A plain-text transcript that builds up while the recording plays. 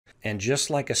And just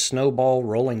like a snowball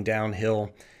rolling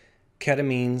downhill,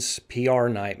 ketamine's PR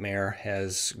nightmare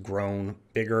has grown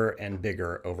bigger and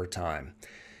bigger over time.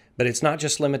 But it's not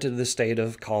just limited to the state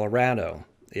of Colorado.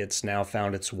 It's now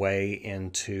found its way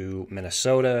into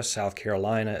Minnesota, South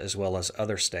Carolina, as well as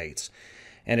other states.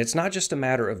 And it's not just a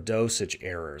matter of dosage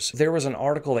errors. There was an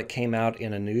article that came out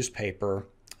in a newspaper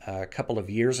a couple of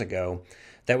years ago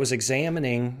that was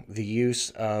examining the use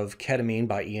of ketamine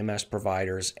by EMS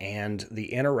providers and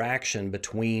the interaction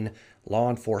between law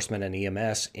enforcement and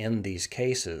EMS in these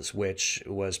cases, which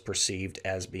was perceived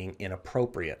as being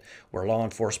inappropriate, where law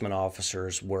enforcement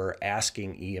officers were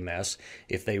asking EMS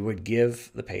if they would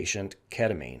give the patient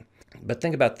ketamine. But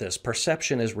think about this: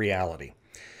 perception is reality.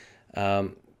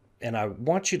 And I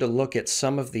want you to look at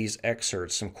some of these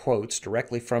excerpts, some quotes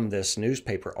directly from this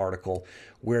newspaper article,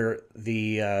 where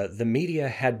the media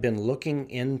had been looking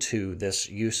into this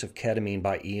use of ketamine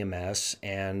by EMS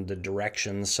and the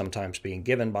directions sometimes being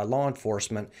given by law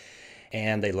enforcement.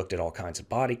 And they looked at all kinds of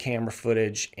body camera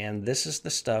footage, and this is the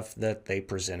stuff that they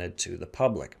presented to the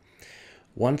public.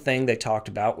 One thing they talked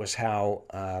about was how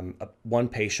one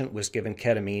patient was given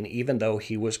ketamine even though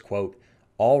he was, quote,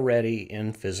 already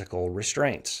in physical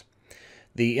restraints.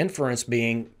 The inference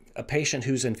being a patient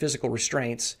who's in physical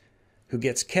restraints who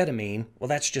gets ketamine, well,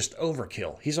 that's just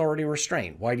overkill. He's already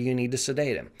restrained. Why do you need to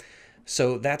sedate him?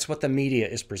 So that's what the media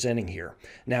is presenting here.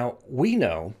 Now, we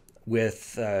know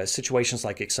with situations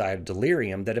like excited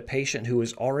delirium that a patient who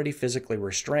is already physically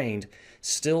restrained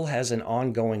still has an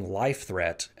ongoing life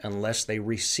threat unless they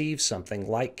receive something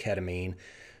like ketamine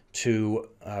to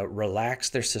relax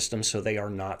their system so they are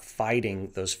not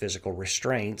fighting those physical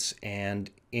restraints and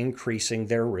increasing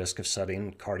their risk of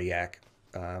sudden cardiac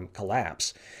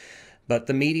collapse. But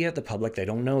the media, the public, they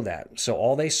don't know that. So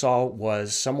all they saw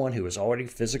was someone who was already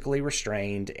physically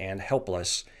restrained and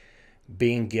helpless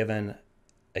being given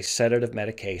a sedative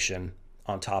medication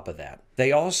on top of that.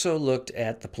 They also looked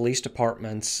at the police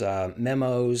department's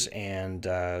memos and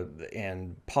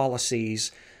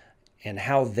policies and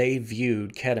how they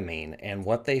viewed ketamine. And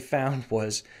what they found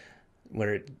was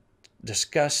where it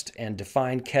discussed and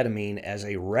defined ketamine as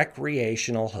a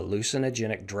recreational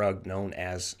hallucinogenic drug known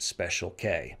as Special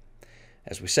K.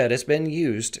 As we said, it's been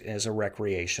used as a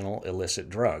recreational illicit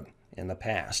drug in the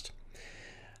past.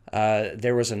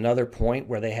 There was another point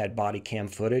where they had body cam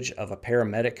footage of a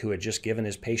paramedic who had just given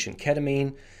his patient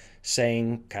ketamine,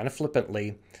 saying kind of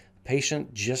flippantly,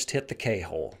 patient just hit the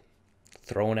K-hole,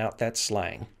 throwing out that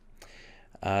slang.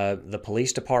 The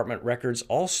police department records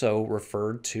also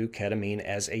referred to ketamine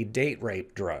as a date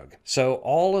rape drug. So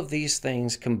all of these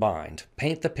things combined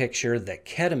paint the picture that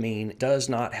ketamine does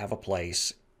not have a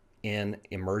place in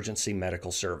emergency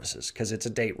medical services because it's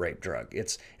a date rape drug.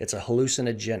 It's a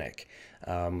hallucinogenic.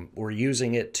 We're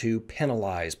using it to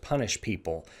penalize, punish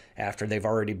people after they've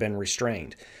already been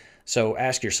restrained. So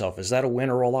ask yourself, is that a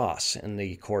win or a loss in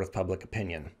the court of public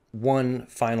opinion? One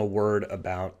final word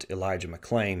about Elijah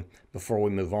McClain before we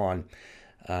move on.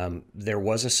 There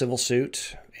was a civil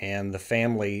suit, and the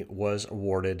family was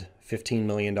awarded $15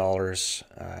 million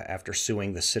after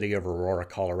suing the city of Aurora,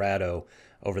 Colorado,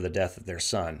 over the death of their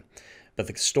son. But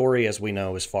the story, as we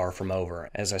know, is far from over.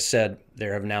 As I said,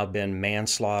 there have now been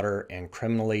manslaughter and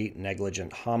criminally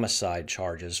negligent homicide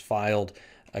charges filed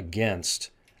against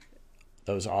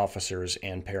those officers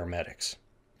and paramedics.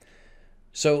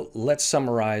 So let's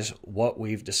summarize what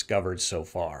we've discovered so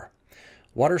far.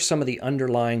 What are some of the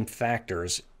underlying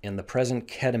factors in the present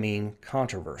ketamine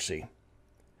controversy?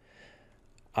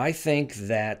 I think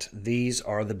that these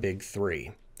are the big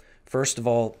three. First of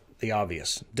all, the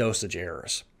obvious, dosage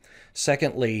errors.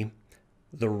 Secondly,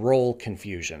 the role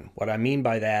confusion. What I mean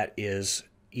by that is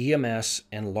EMS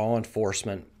and law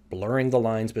enforcement blurring the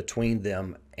lines between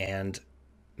them and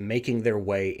making their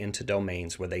way into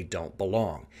domains where they don't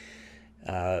belong.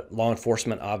 Law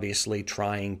enforcement obviously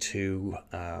trying to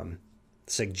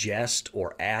suggest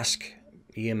or ask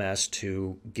EMS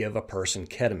to give a person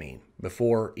ketamine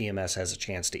before EMS has a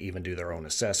chance to even do their own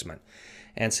assessment.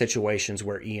 And situations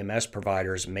where EMS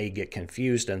providers may get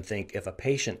confused and think if a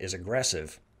patient is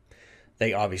aggressive,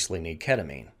 they obviously need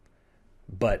ketamine.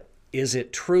 But is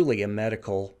it truly a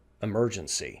medical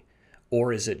emergency,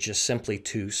 or is it just simply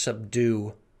to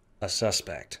subdue a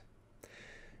suspect?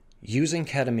 Using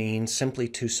ketamine simply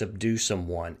to subdue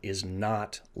someone is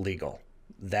not legal.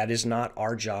 That is not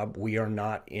our job. We are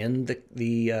not in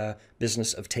the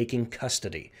business of taking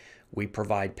custody. We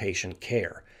provide patient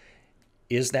care.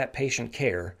 Is that patient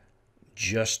care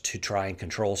just to try and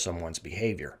control someone's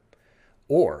behavior?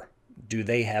 Or do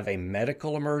they have a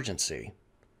medical emergency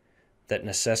that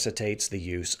necessitates the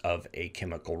use of a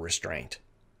chemical restraint?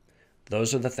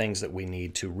 Those are the things that we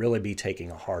need to really be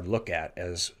taking a hard look at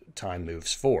as time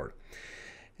moves forward.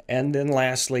 And then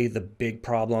lastly, the big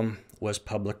problem was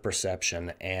public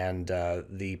perception and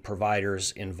the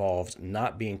providers involved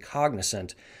not being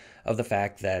cognizant of the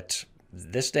fact that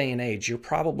this day and age, you're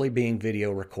probably being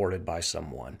video recorded by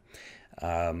someone.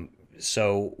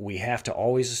 So we have to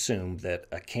always assume that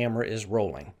a camera is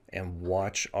rolling and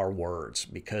watch our words,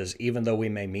 because even though we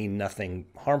may mean nothing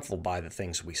harmful by the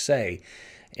things we say,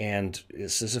 and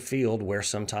this is a field where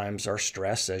sometimes our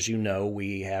stress, as you know,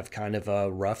 we have kind of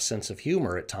a rough sense of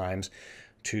humor at times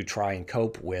to try and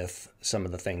cope with some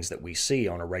of the things that we see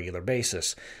on a regular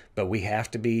basis. But we have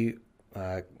to be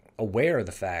aware of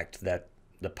the fact that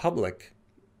the public,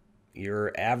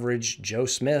 your average Joe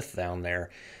Smith down there,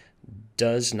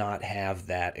 does not have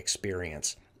that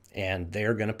experience. And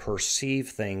they're going to perceive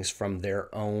things from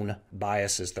their own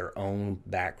biases, their own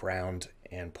background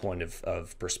and point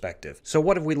of perspective. So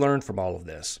what have we learned from all of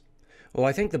this? Well,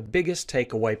 I think the biggest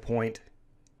takeaway point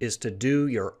is to do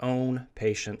your own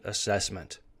patient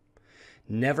assessment.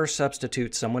 Never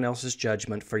substitute someone else's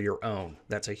judgment for your own.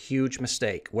 That's a huge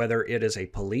mistake, whether it is a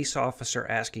police officer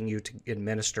asking you to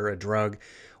administer a drug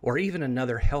or even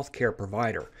another healthcare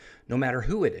provider. No matter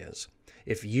who it is,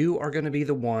 if you are going to be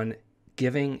the one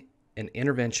giving an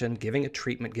intervention, giving a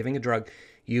treatment, giving a drug,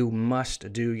 you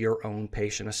must do your own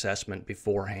patient assessment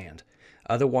beforehand.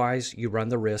 Otherwise, you run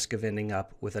the risk of ending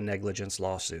up with a negligence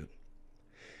lawsuit.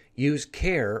 Use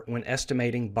care when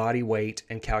estimating body weight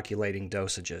and calculating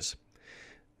dosages.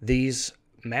 These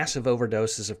massive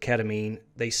overdoses of ketamine,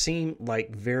 they seem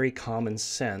like very common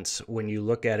sense when you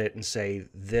look at it and say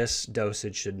this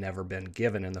dosage should never been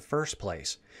given in the first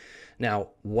place. Now,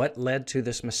 what led to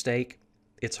this mistake?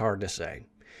 It's hard to say.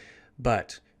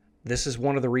 But this is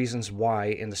one of the reasons why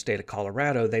in the state of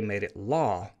Colorado they made it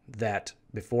law that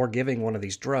before giving one of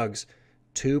these drugs,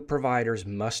 2 providers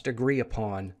must agree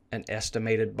upon an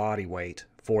estimated body weight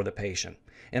for the patient.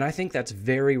 And I think that's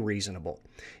very reasonable.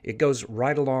 It goes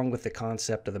right along with the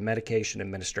concept of the medication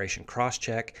administration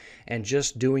cross-check and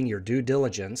just doing your due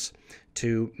diligence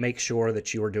to make sure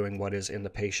that you are doing what is in the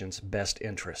patient's best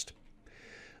interest.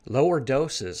 Lower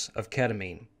doses of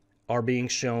ketamine are being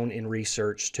shown in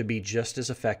research to be just as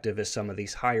effective as some of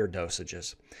these higher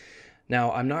dosages.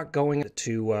 Now, I'm not going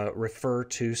to refer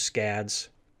to SCAD's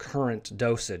current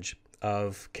dosage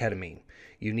of ketamine.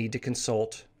 You need to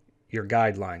consult your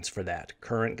guidelines for that,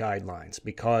 current guidelines,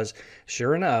 because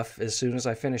sure enough, as soon as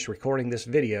I finish recording this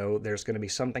video, there's going to be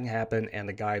something happen and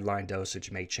the guideline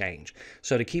dosage may change.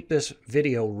 So to keep this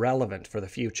video relevant for the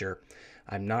future,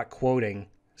 I'm not quoting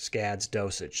SCAD's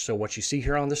dosage. So what you see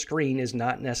here on the screen is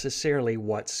not necessarily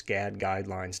what SCAD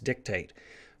guidelines dictate.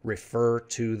 Refer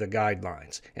to the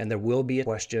guidelines. And there will be a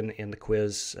question in the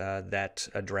quiz that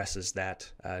addresses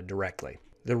that directly.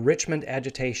 The Richmond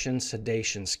Agitation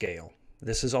Sedation Scale.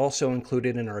 This is also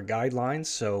included in our guidelines,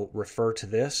 so refer to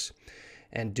this.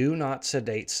 And do not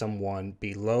sedate someone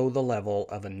below the level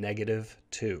of a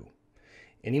 -2.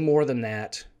 Any more than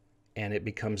that, and it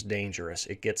becomes dangerous.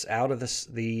 It gets out of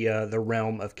the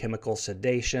realm of chemical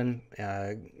sedation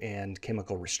and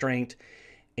chemical restraint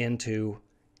into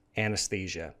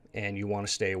anesthesia, and you want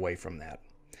to stay away from that.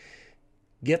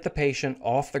 Get the patient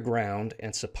off the ground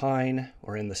and supine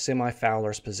or in the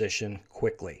semi-Fowler's position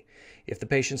quickly. If the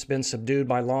patient's been subdued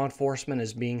by law enforcement,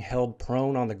 is being held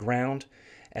prone on the ground,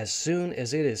 as soon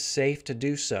as it is safe to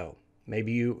do so,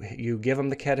 maybe you give them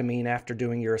the ketamine after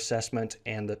doing your assessment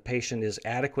and the patient is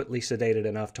adequately sedated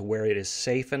enough to where it is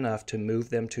safe enough to move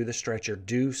them to the stretcher,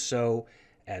 do so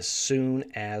as soon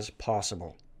as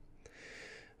possible.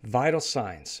 Vital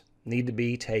signs need to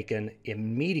be taken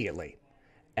immediately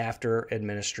after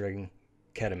administering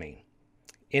ketamine.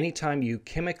 Anytime you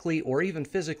chemically or even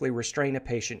physically restrain a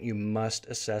patient, you must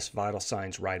assess vital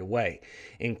signs right away,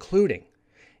 including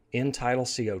end-tidal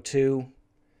CO2,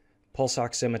 pulse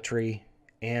oximetry,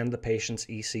 and the patient's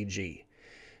ECG.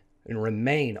 And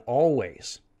remain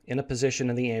always in a position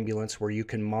in the ambulance where you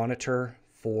can monitor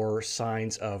for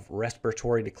signs of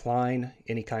respiratory decline,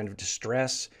 any kind of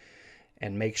distress,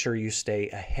 and make sure you stay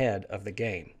ahead of the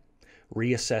game.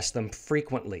 Reassess them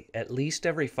frequently, at least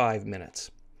every 5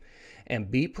 minutes.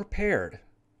 And be prepared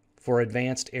for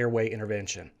advanced airway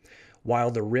intervention.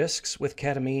 While the risks with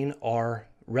ketamine are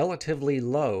relatively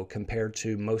low compared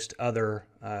to most other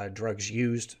drugs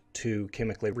used to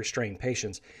chemically restrain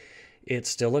patients, it's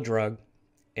still a drug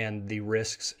and the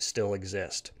risks still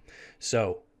exist.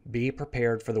 So be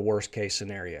prepared for the worst case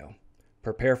scenario.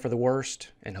 Prepare for the worst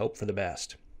and hope for the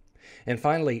best. And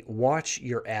finally, watch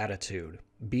your attitude.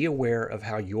 Be aware of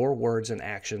how your words and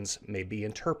actions may be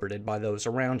interpreted by those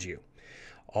around you.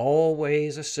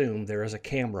 Always assume there is a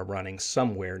camera running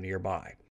somewhere nearby.